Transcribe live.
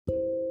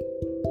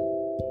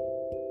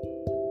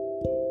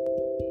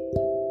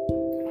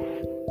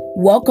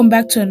Welcome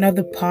back to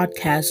another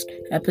podcast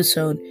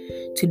episode.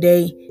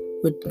 Today,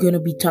 we're going to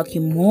be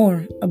talking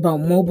more about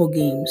mobile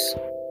games.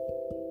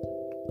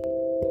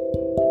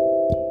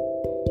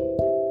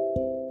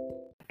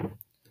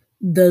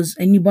 Does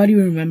anybody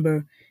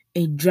remember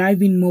a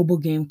driving mobile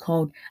game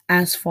called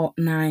Asphalt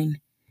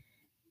 9?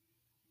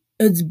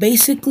 It's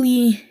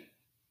basically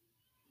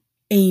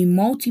a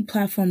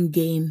multi-platform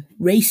game,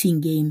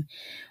 racing game,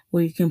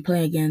 where you can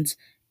play against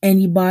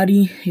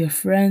anybody, your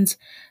friends,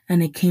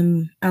 and it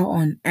came out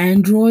on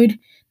Android,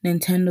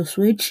 Nintendo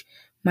Switch,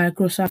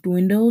 Microsoft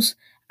Windows,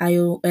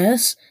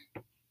 iOS,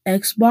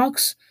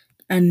 Xbox,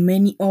 and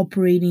many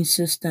operating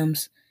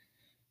systems.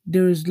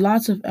 There's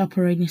lots of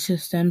operating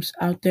systems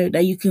out there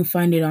that you can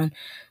find it on,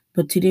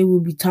 but today we'll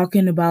be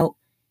talking about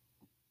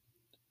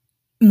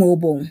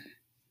mobile.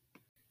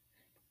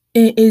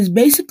 It is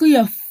basically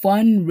a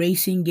fun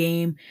racing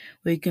game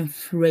where you can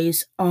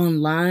race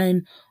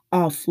online,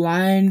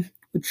 offline,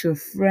 with your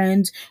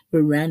friends,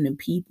 with random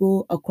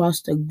people across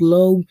the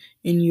globe,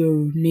 in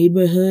your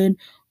neighborhood,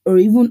 or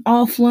even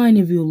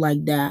offline if you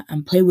like that,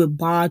 and play with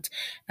bots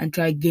and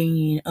try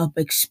gaining up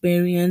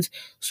experience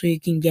so you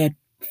can get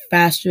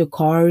faster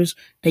cars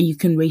that you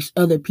can race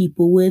other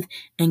people with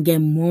and get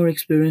more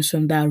experience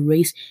from that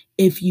race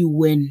if you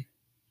win.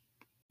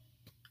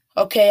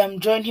 Okay, I'm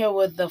joined here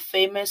with the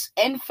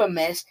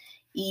infamous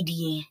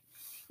Edie.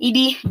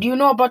 Edie, do you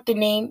know about the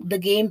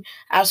game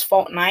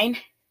Asphalt 9?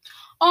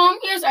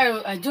 Yes,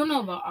 I do know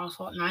about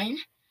Asphalt 9.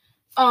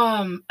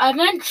 I've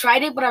not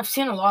tried it, but I've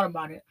seen a lot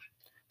about it.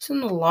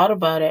 Seen a lot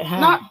about it, huh?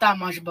 Not that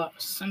much, but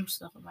some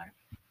stuff about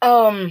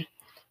it.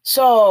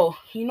 So,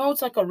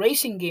 it's like a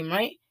racing game,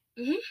 right?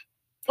 Mm-hmm.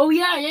 Oh,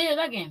 yeah,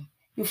 that game.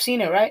 You've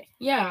seen it, right?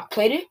 Yeah.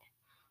 Played it?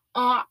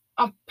 I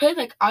played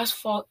like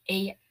Asphalt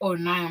 8 or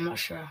 9, I'm not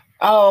sure.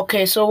 Oh,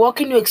 okay. So what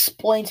can you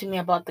explain to me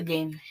about the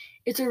game?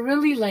 It's a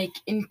really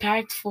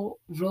impactful,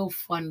 real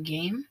fun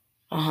game.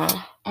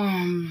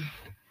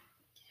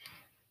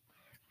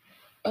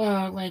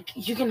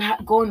 You can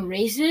go in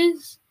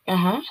races.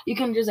 You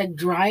can just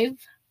drive.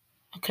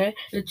 Okay.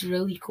 It's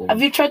really cool.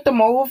 Have you tried the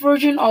mobile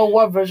version, or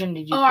what version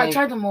did you play? I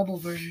tried the mobile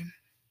version.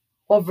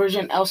 What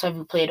version else have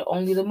you played?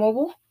 Only the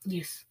mobile?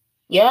 Yes.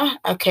 Yeah?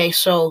 Okay,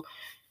 so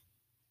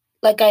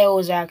like I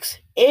always ask,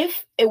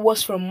 if it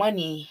was for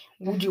money,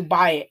 would you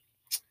buy it?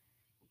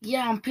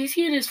 Yeah, on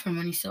PC it is for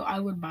money, so I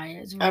would buy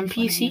it. On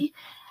PC?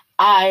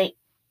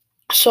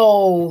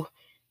 So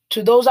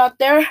to those out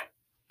there,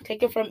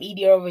 take it from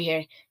Edie over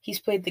here. He's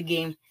played the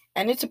game,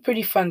 and it's a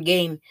pretty fun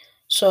game.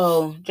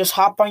 So just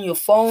hop on your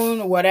phone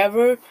or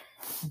whatever,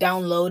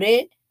 download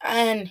it,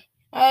 and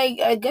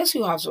I guess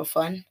you'll have some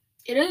fun.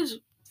 It is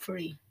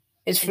free.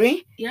 It's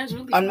free? Yeah, it's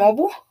really on fun.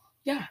 Mobile?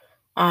 Yeah.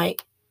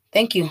 Alright,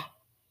 thank you.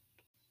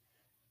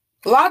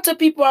 Lots of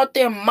people out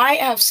there might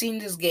have seen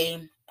this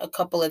game a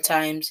couple of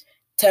times.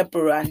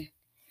 Temple Run.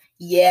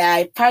 Yeah,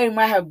 it probably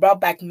might have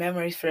brought back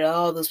memories for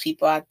all those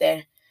people out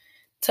there.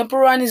 Temple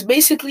Run is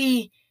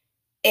basically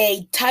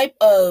a type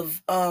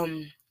of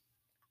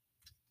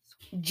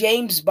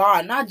James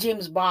Bond. Not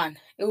James Bond.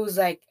 It was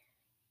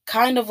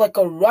kind of like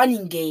a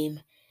running game.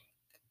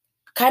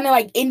 Kind of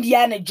like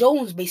Indiana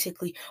Jones,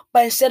 basically.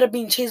 But instead of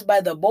being chased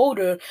by the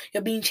boulder,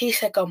 you're being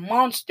chased like a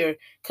monster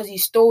because he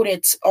stole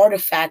its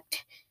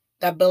artifact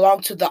that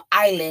belonged to the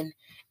island.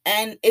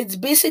 And it's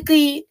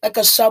basically like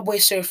a Subway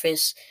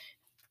Surfers.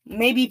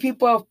 Maybe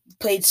people have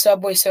played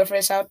Subway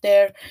Surfers out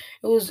there.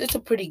 It's a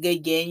pretty good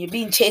game. You're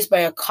being chased by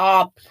a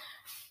cop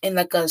in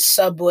like a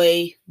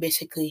subway,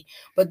 basically.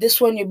 But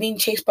this one, you're being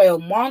chased by a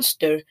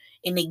monster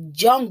in a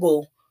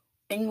jungle.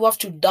 And you have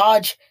to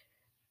dodge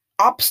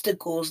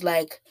obstacles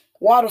like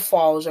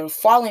waterfalls or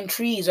fallen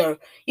trees or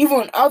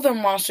even other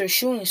monsters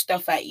shooting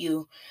stuff at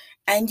you.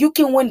 And you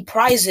can win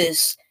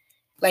prizes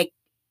like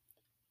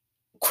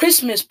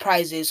Christmas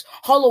prizes,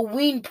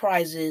 Halloween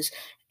prizes,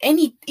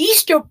 any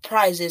Easter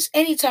prizes,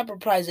 any type of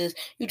prizes.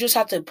 You just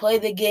have to play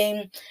the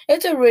game.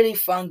 It's a really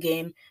fun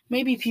game.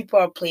 Maybe people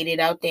have played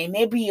it out there.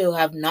 Maybe you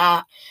have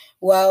not.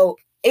 Well,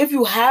 if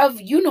you have,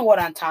 you know what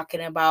I'm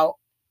talking about.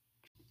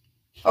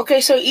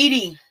 Okay, so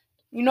Edie,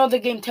 you know the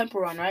game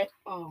Temple Run, right?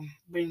 Oh,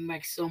 bring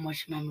back so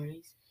much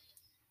memories.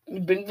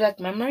 You bring back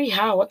memory?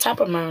 How? What type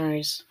of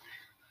memories?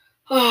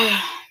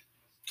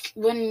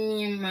 When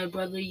me and my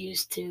brother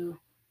used to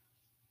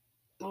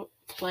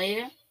play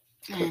it,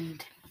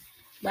 and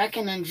back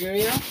in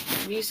Nigeria,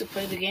 we used to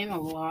play the game a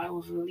lot. It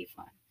was really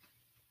fun.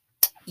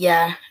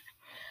 Yeah.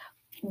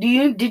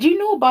 Did you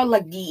know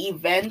about the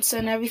events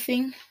and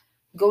everything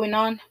going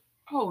on?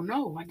 Oh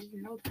no, I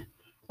didn't know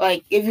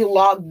that. If you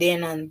logged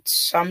in on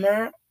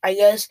summer, I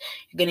guess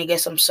you're gonna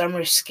get some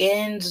summer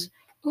skins.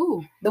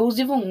 Ooh. There was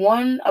even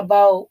one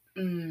about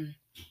outer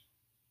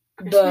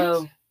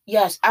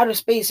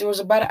space. It was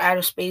about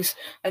outer space.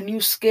 A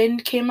new skin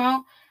came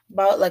out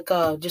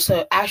about just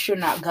an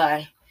astronaut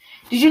guy.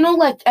 Did you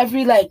know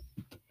every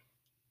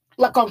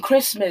on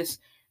Christmas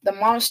the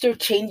monster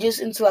changes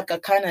into a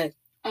kind of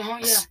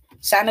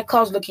Santa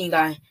Claus looking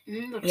guy?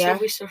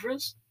 Subway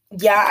Surfers.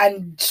 Yeah,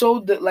 and so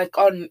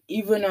on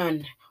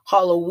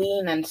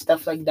Halloween and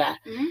stuff like that.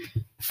 Mm-hmm.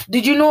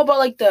 Did you know about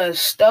like the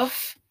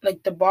stuff,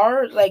 like the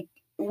bar, like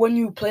when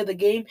you play the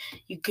game,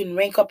 you can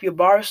rank up your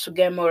bars to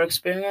get more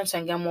experience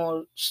and get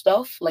more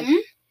stuff. Like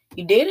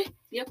you did?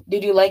 Yep.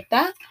 Did you like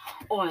that?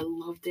 Oh, I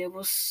loved it. It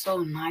was so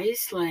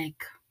nice.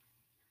 Like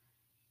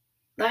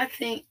that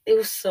thing, it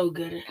was so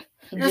good.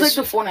 It was like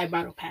the Fortnite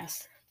Battle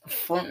Pass.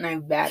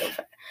 Fortnite Battle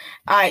Pass.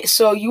 Alright,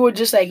 so you were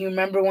just like, you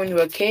remember when you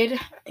were a kid?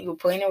 You were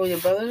playing it with your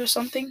brothers or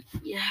something?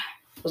 Yeah.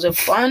 Was it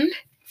fun?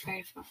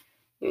 Very fun.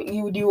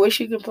 Do you wish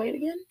you could play it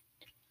again?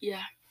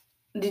 Yeah.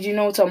 Did you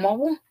know it's on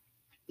mobile?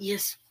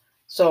 Yes.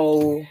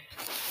 So,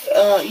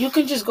 you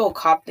can just go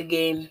cop the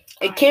game.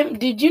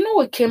 Did you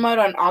know it came out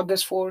on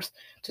August 4th,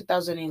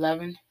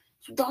 2011?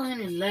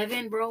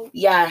 2011, bro?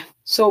 Yeah.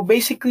 So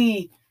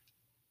basically,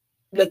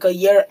 like a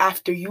year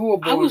after you were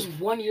born. I was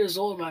 1 year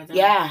old by then.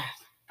 Yeah.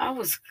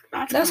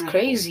 That's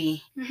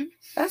crazy. Cool. Mm-hmm.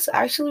 That's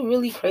actually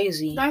really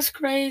crazy. That's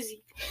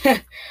crazy.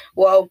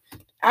 Well,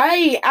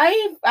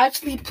 I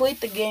actually played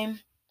the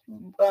game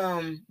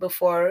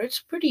before.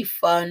 It's pretty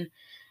fun.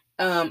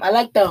 I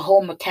like the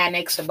whole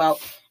mechanics about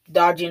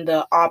dodging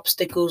the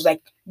obstacles.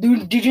 Like,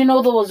 did you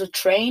know there was a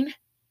train?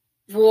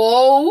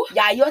 Whoa!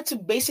 Yeah, you had to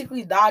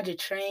basically dodge a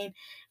train.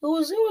 It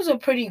was a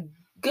pretty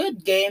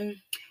good game.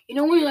 You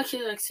know when you like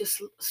to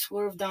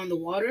swerve down the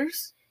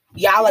waters?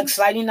 Yeah, like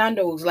sliding down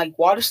those like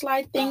water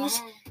slide things.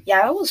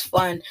 Yeah, that was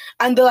fun.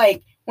 And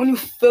like when you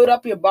filled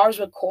up your bars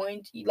with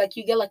coins, you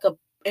get like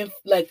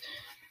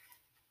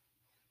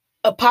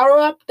a power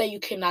up that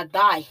you cannot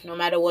die no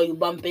matter what you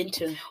bump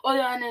into. Oh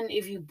yeah, and then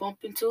if you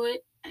bump into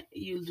it,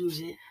 you lose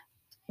it.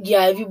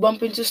 Yeah, if you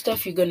bump into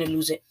stuff, you're gonna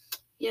lose it.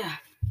 Yeah,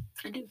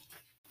 I do.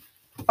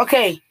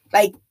 Okay,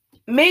 like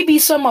maybe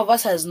some of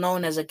us has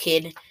known as a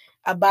kid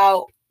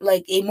about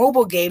like a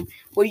mobile game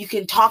where you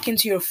can talk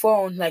into your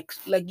phone, like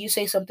you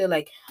say something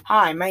like,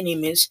 "Hi, my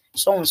name is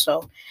so and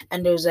so,"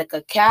 and there's like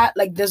a cat,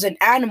 like there's an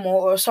animal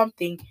or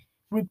something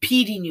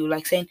repeating you,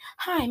 like saying,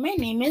 "Hi, my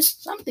name is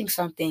something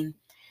something,"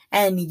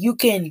 and you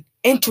can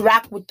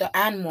interact with the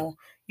animal.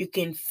 You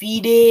can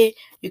feed it.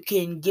 You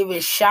can give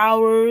it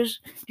showers.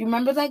 Do you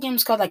remember that game?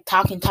 It's called like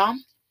Talking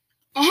Tom.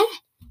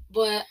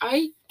 But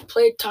I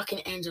played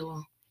Talking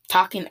Angela.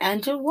 Talking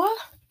Angela?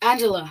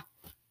 Angela.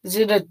 Is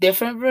it a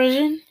different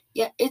version?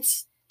 Yeah,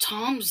 it's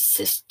Tom's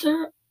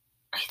sister.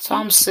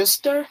 Tom's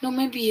sister? No,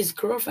 maybe his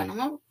girlfriend. I'm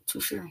not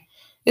too sure.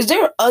 Is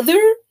there other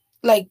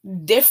like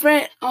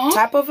different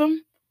type of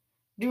them?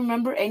 Do you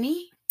remember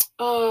any?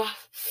 I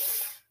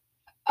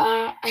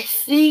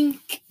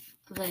think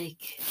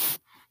like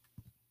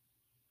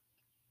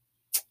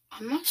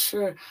I'm not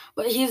sure,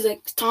 but he's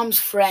like Tom's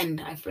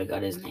friend. I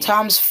forgot his name.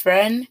 Tom's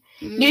friend?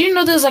 Mm-hmm. Did you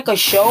know there's like a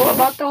show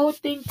about the whole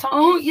thing, Tom?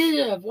 Oh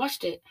yeah, I've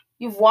watched it.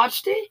 You've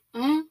watched it?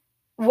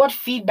 What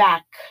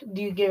feedback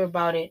do you give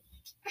about it?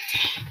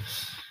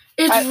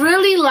 It's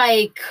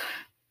really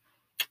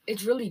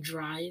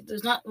dry.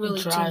 There's not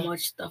really too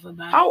much stuff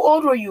about it. How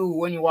old were you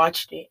when you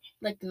watched it?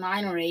 Like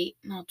 9 or 8,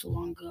 not too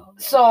long ago.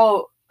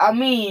 So, I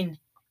mean,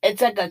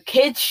 it's like a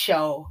kids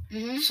show.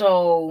 Mm-hmm.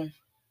 So,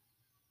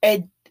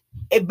 it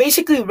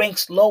basically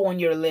ranks low on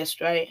your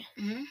list, right?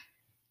 Mm-hmm.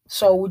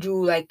 So, would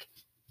you like,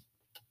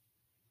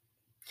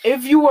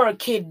 if you were a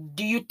kid,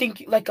 do you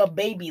think like a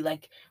baby,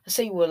 like let's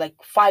say you were like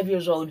 5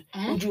 years old,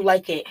 would you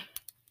like it?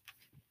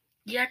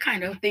 Yeah,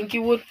 kind of. Think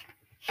you would?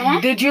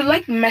 Did you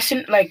like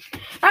messing? Like,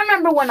 I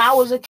remember when I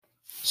was a kid.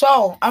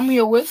 So, I'm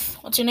here with,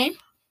 what's your name?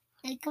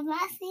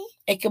 Ekabasi.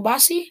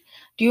 Ekabasi?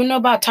 Do you know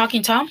about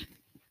Talking Tom?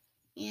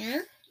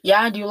 Yeah.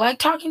 Yeah, do you like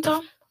Talking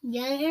Tom?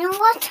 Yeah, you know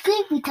what's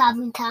creepy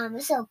Talking Tom?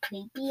 It's so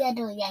creepy. I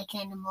don't like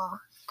it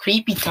anymore.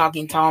 Creepy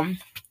Talking Tom?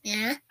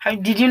 Yeah.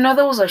 Did you know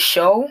there was a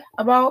show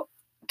about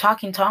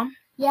Talking Tom?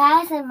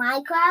 Yeah, it's in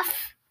Minecraft.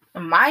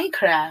 In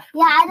Minecraft?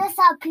 Yeah, I just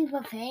saw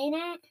people playing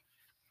it.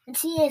 And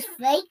see, it's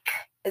fake.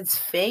 It's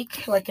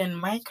fake, like in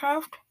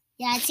Minecraft?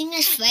 Yeah, I think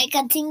it's fake.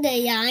 I think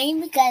they're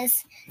lying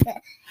because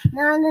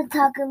now they're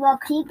talking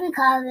about creepy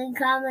Talking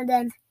Tom and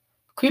then...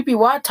 Creepy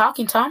what?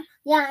 Talking Tom?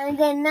 Yeah, and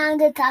then now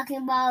they're talking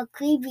about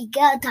creepy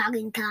girl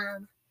Talking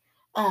Tom.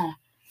 Oh.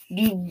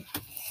 Edie,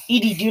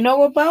 do you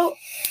know about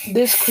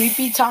this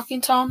creepy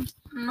Talking Tom?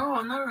 No,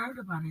 I've never heard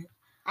about it.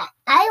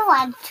 I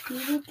watched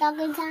creepy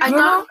Talking Tom. I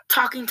thought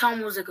Talking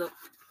Tom was like a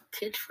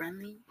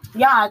kid-friendly.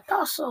 Yeah, I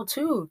thought so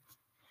too.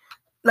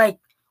 Like,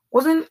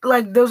 wasn't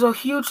like there's a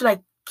huge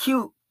like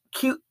cute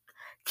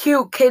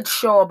kids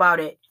show about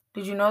it.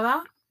 Did you know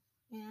that?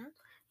 Yeah.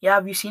 Yeah,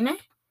 have you seen it?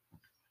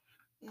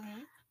 Yeah.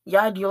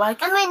 Yeah, do you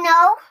like it? I mean,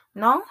 no.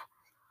 No?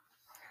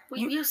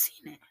 You've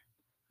seen it.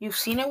 You've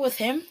seen it with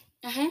him?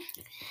 Mm-hmm.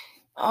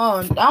 Oh,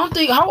 I don't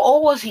think. How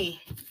old was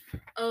he?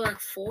 Like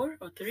 4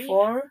 or 3.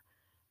 4?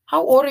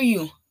 How old are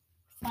you?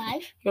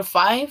 5. You're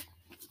 5?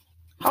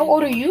 How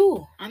old are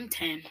you? I'm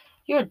 10.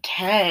 You're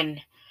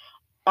 10.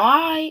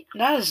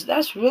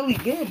 That's really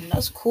good.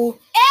 That's cool.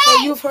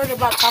 So you've heard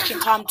about Talking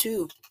Tom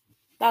too.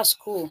 That's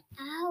cool.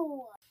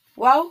 Ow.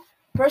 Well,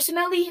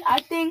 personally,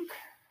 I think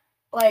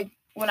like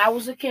when I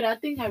was a kid, I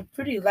think I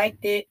pretty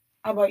liked it.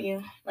 How about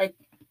you? Like,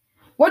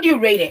 what do you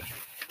rate it?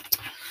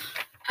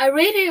 I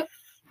rate it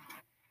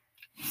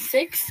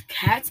 6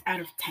 cats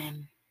out of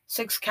 10.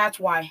 6 cats.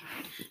 Why?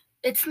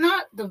 It's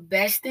not the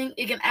best thing.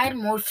 It can add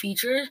more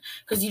features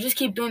because you just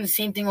keep doing the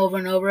same thing over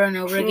and over and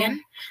over True.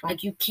 again.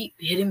 Like you keep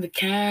hitting the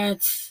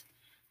cats,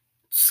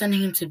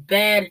 sending him to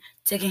bed,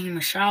 taking him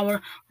a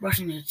shower,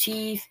 brushing their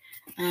teeth,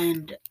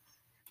 and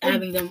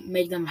having them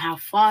make them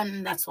have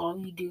fun. That's all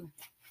you do.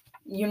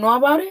 You know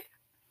about it?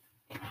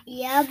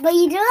 Yeah, but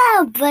you do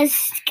have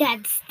bus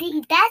cats.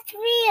 That's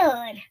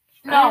weird.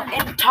 No,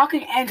 in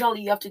Talking Angela,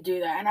 you have to do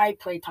that, and I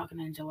play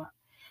Talking Angela.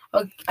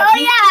 Oh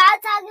yeah,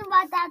 I'm talking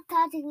about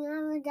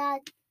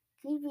that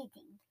creepy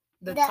thing.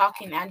 The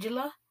Talking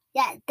Angela.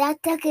 Yeah,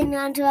 that talking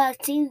onto a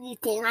creepy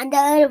thing on the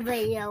other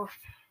video.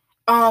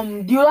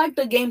 Do you like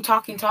the game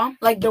Talking Tom?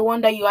 Like the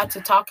one that you had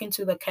to talk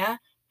into the cat,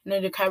 and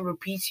then the cat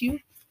repeats you?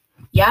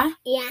 Yeah.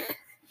 Yeah.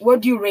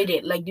 What do you rate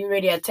it? Like, do you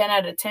rate it a 10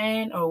 out of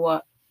 10 or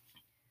what?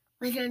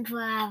 100.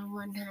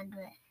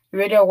 You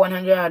rate it a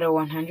 100 out of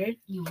 100?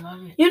 You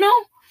love it. You know,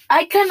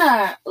 I kind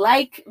of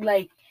like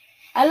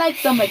I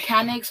like the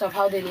mechanics of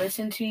how they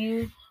listen to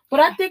you, but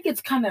I think it's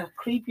kind of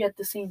creepy at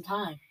the same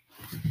time.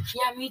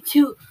 Yeah, me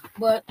too.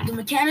 But the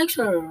mechanics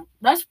are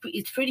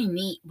it's pretty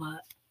neat.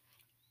 But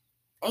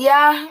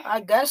Yeah,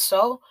 I guess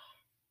so.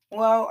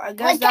 Well, I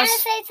guess Can I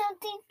that's say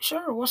something?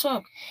 sure. What's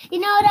up? You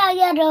know that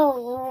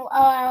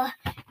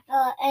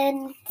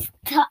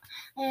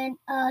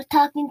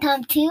Talking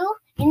Tom too.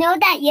 You know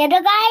that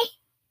yellow guy?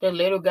 The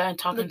little guy in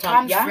the Talking Tom.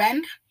 Tom's Yeah,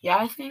 friend. yeah,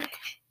 I think.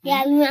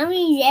 Yeah, remember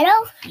he's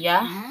yellow?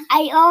 Yeah.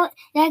 Uh-huh.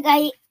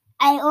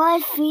 I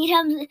always feed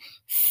him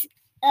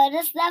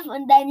other stuff,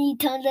 and then he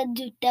turns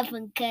into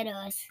different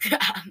critters.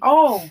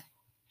 Oh,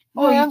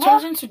 he Remember?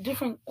 turns into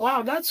different.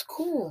 Wow, that's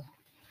cool.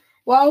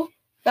 Well,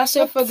 that's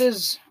it for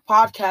this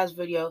podcast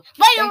video.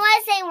 But you Thanks.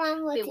 want to say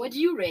one more Wait, thing? what do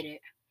you rate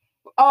it?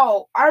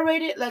 Oh, I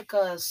rate it like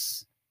a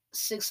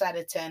 6 out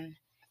of 10.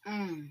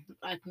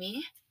 Like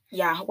me?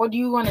 Yeah. What do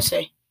you want to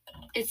say?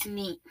 It's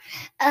neat.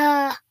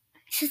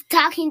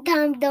 Talking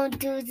Tom don't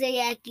do the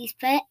Yankees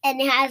pet, and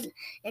it has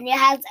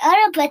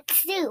other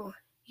pets too.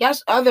 He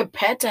has other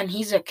pets, and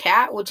he's a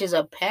cat, which is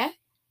a pet.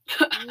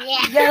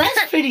 Yeah. Yeah,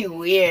 that's pretty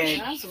weird.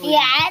 That's weird. Yeah,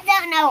 I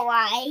don't know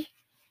why.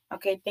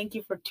 Okay, thank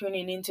you for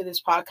tuning into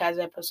this podcast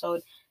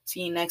episode.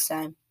 See you next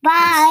time.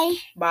 Bye.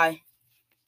 Bye.